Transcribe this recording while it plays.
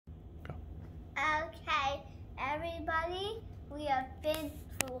Okay, everybody, we have been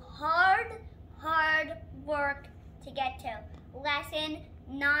through hard work to get to lesson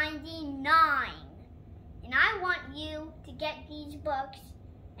 99. And I want you to get these books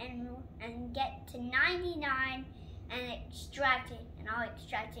and get to 99 and extract it. And I'll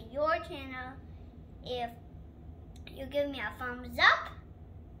extract to your channel if you give me a thumbs up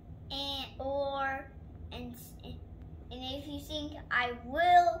and if you think I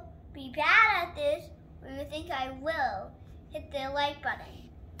will be bad at this, or you think I will, hit the like button.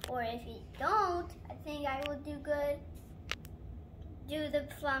 Or if you don't, I think I will do good, do the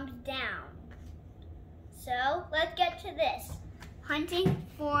thumbs down. So let's get to this. Hunting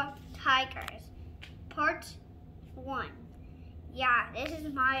for tigers, part 1. Yeah, this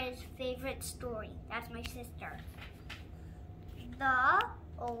is Maya's favorite story. That's my sister. The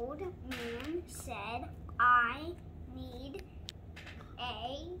old man said, I need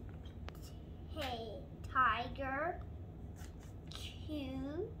a tiger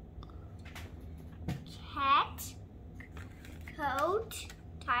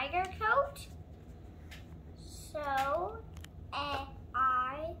tiger coat. So I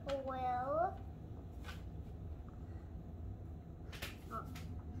will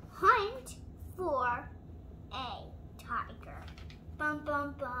hunt for a tiger. Bum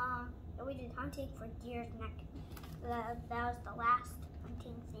bum bum. We did hunting for deer's neck. That was the last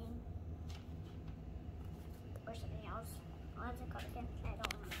hunting thing. Or something else. What's it called again? I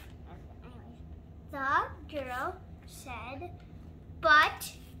don't remember. Anyways, the girl said, but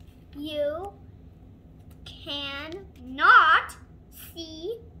you cannot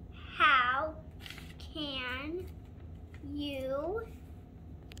see. How can you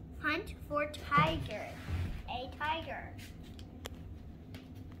hunt for tigers? A tiger.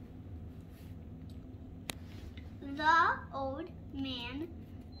 The old man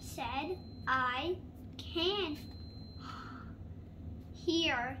said, I can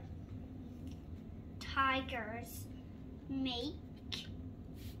hear tigers make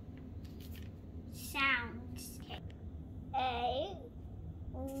sounds. A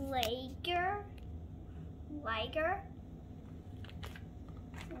dog.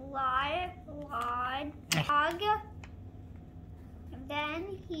 Then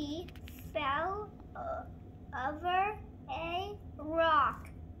he fell over a rock.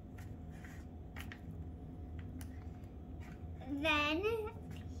 Then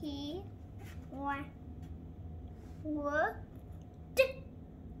he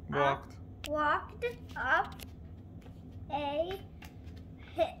walked up a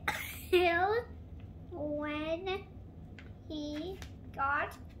hill. When he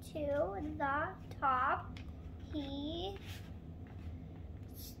got to the top, he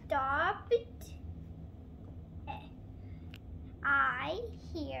stopped. I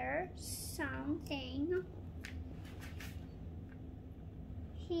hear something,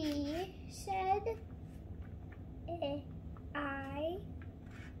 he said. I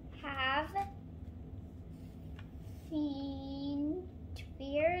have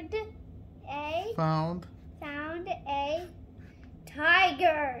found a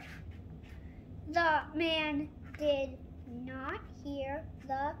tiger. The man did not hear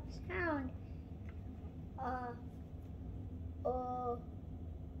the sound.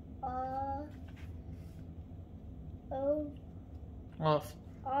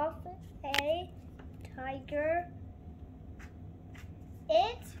 Of a tiger.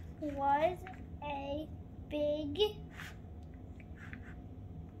 It was a big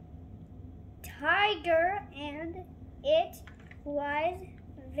tiger, and it was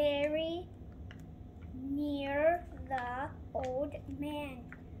very near the old man.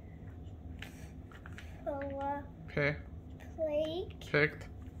 Picked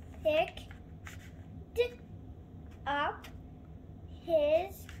up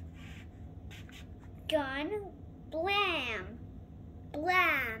his gun. Blam.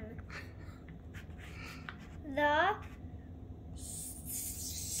 The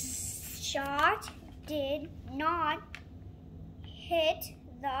shot did not hit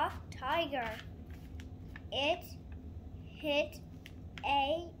the tiger. It hit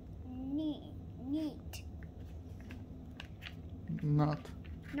a nut.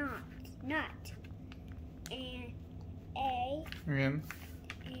 And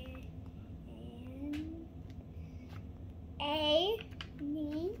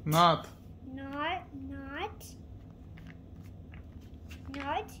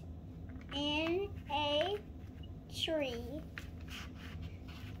not in a tree.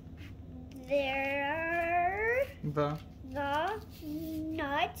 There the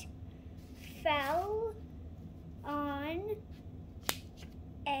nut fell on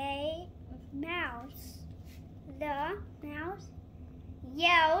a mouse. the mouse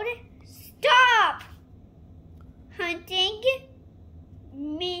yelled, "Stop! Hunting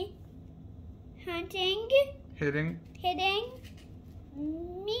me, hitting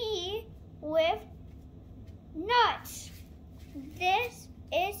me with nuts. This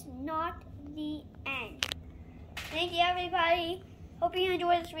is not the end." Thank you, everybody. Hope you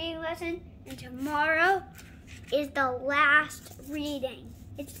enjoyed this reading lesson. And tomorrow is the last reading.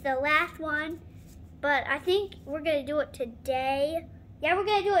 It's the last one, but I think we're going to do it today. Yeah, we're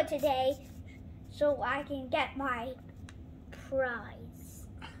going to do it today so I can get my prize.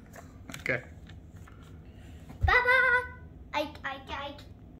 Okay. Bye-bye. I